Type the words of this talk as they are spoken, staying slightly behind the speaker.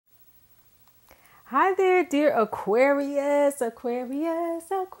Hi there, dear Aquarius, Aquarius,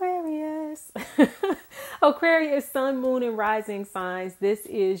 Aquarius. Aquarius, sun, moon, and rising signs. This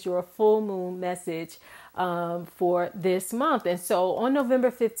is your full moon message for this month. And so on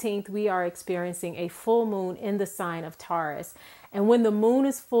November 15th, we are experiencing a full moon in the sign of Taurus. And when the moon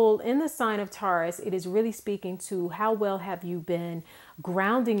is full in the sign of Taurus, it is really speaking to how well have you been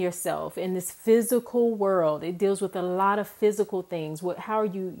grounding yourself in this physical world. It deals with a lot of physical things. How are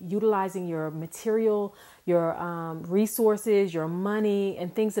you utilizing your material, your resources, your money,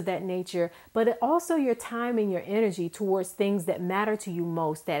 and things of that nature, but also your time and your energy towards things that matter to you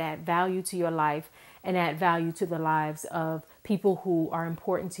most, that add value to your life and add value to the lives of people who are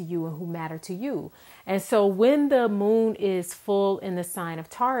important to you and who matter to you. And so when the moon is full in the sign of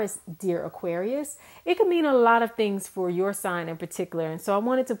Taurus, dear Aquarius, it can mean a lot of things for your sign in particular. And so I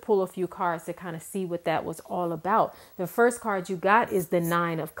wanted to pull a few cards to kind of see what that was all about. The first card you got is the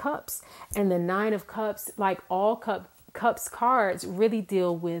Nine of Cups. And the Nine of Cups, like all cups cards, really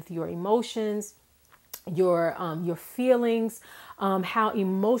deal with your emotions, your feelings, how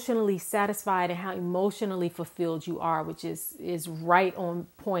emotionally satisfied and how emotionally fulfilled you are, which is right on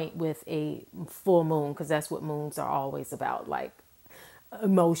point with a full moon, because that's what moons are always about, like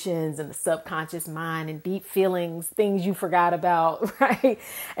emotions and the subconscious mind and deep feelings, things you forgot about, right?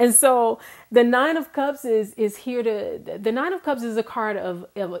 And so the Nine of Cups is here the Nine of Cups is a card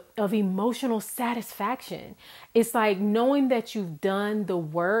of emotional satisfaction. It's like knowing that you've done the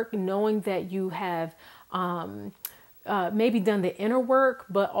work, knowing that you have maybe done the inner work,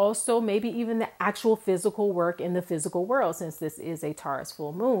 but also maybe even the actual physical work in the physical world, since this is a Taurus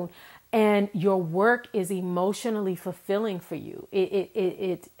full moon, and your work is emotionally fulfilling for you.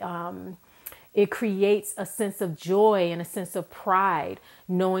 It creates a sense of joy and a sense of pride,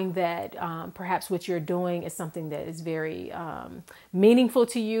 knowing that perhaps what you're doing is something that is very meaningful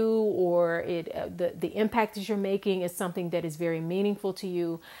to you, or the impact that you're making is something that is very meaningful to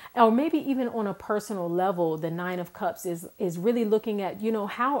you. Or maybe even on a personal level, the Nine of Cups is really looking at,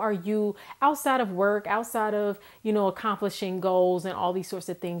 how are you outside of work, outside of, accomplishing goals and all these sorts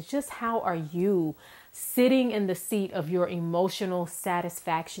of things, just how are you sitting in the seat of your emotional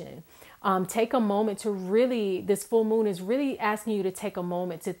satisfaction? Take a moment to this full moon is really asking you to take a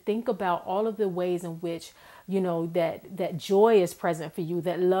moment to think about all of the ways in which, that joy is present for you,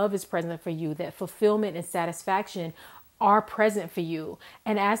 that love is present for you, that fulfillment and satisfaction are present for you,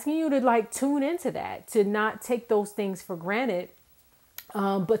 and asking you to tune into that, to not take those things for granted,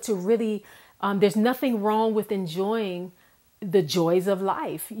 but to really, there's nothing wrong with enjoying the joys of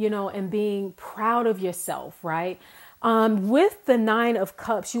life, and being proud of yourself, right? With the Nine of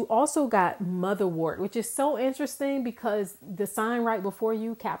Cups, you also got motherwort, which is so interesting because the sign right before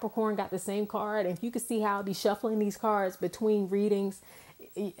you, Capricorn, got the same card. And if you could see how I'll be shuffling these cards between readings,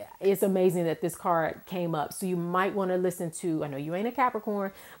 it's amazing that this card came up. So you might want to listen to, I know you ain't a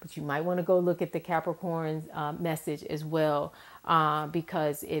Capricorn, but you might want to go look at the Capricorn message as well,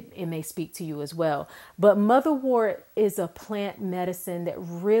 because it may speak to you as well. But motherwort is a plant medicine that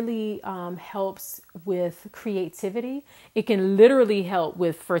really helps with creativity. It can literally help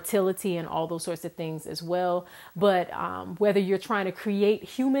with fertility and all those sorts of things as well. But whether you're trying to create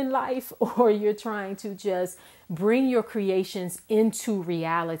human life or you're trying to just bring your creations into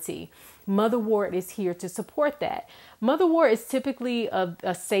reality, motherwort is here to support that. Motherwort is typically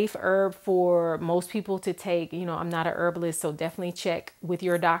a safe herb for most people to take. I'm not an herbalist, so definitely check with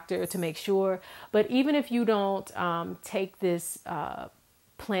your doctor to make sure. But even if you don't take this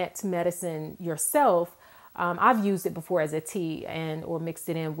plant medicine yourself, I've used it before as a tea or mixed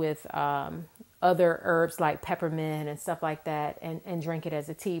it in with other herbs like peppermint and stuff like that, and drink it as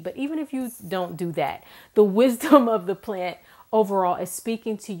a tea. But even if you don't do that, the wisdom of the plant overall is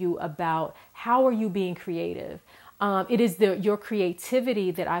speaking to you about how are you being creative. It is your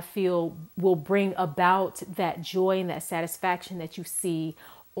creativity that I feel will bring about that joy and that satisfaction that you see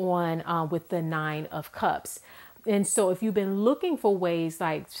on with the Nine of Cups. And so if you've been looking for ways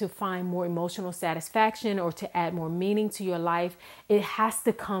to find more emotional satisfaction or to add more meaning to your life, it has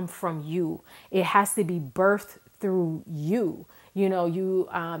to come from you. It has to be birthed through you.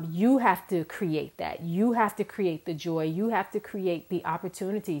 You have to create that. You have to create the joy. You have to create the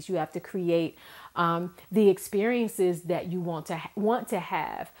opportunities. You have to create the experiences that you want to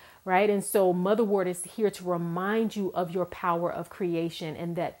have. Right. And so motherwort is here to remind you of your power of creation,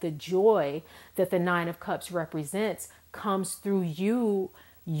 and that the joy that the Nine of Cups represents comes through you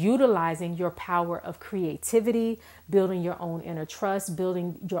utilizing your power of creativity, building your own inner trust,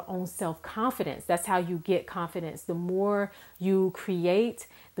 building your own self-confidence. That's how you get confidence. The more you create,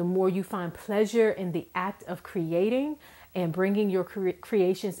 the more you find pleasure in the act of creating. and bringing your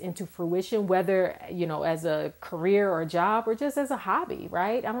creations into fruition, whether, you know, as a career or a job or just as a hobby,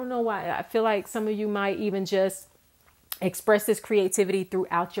 right? I don't know why. I feel like some of you might even just express this creativity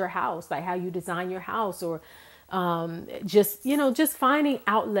throughout your house, like how you design your house, or just, you know, just finding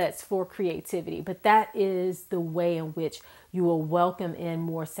outlets for creativity. But that is the way in which you will welcome in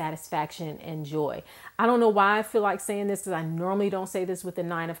more satisfaction and joy. I don't know why I feel like saying this, because I normally don't say this with the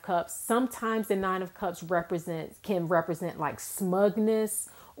Nine of Cups. Sometimes the Nine of Cups can represent like smugness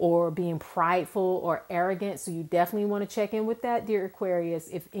or being prideful or arrogant. So you definitely want to check in with that, dear Aquarius.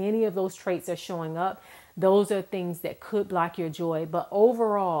 If any of those traits are showing up, those are things that could block your joy. But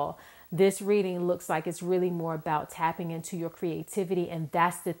overall, this reading looks like it's really more about tapping into your creativity. And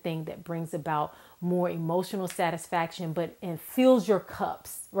that's the thing that brings about more emotional satisfaction, and fills your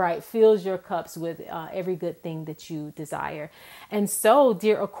cups, right? Fills your cups with every good thing that you desire. And so,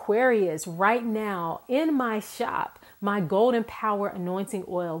 dear Aquarius, right now in my shop, my Golden Power Anointing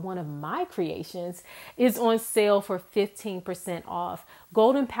Oil, one of my creations, is on sale for 15% off.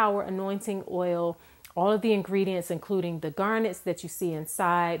 Golden Power Anointing Oil, all of the ingredients, including the garnets that you see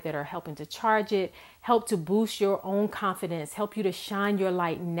inside that are helping to charge it, help to boost your own confidence, help you to shine your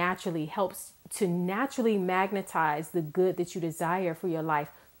light naturally, helps to naturally magnetize the good that you desire for your life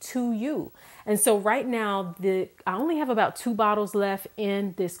to you. And so right now, I only have about 2 bottles left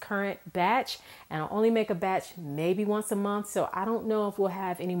in this current batch, and I'll only make a batch maybe once a month. So I don't know if we'll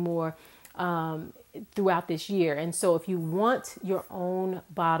have any more throughout this year. And so if you want your own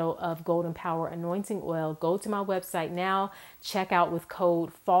bottle of Golden Power Anointing Oil, go to my website now, check out with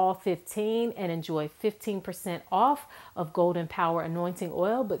code FALL15 and enjoy 15% off of Golden Power Anointing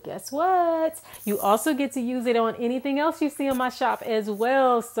Oil. But guess what? You also get to use it on anything else you see in my shop as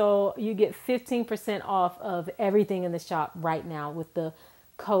well. So you get 15% off of everything in the shop right now with the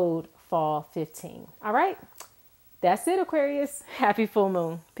code FALL15. All right. That's it, Aquarius. Happy full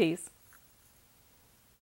moon. Peace.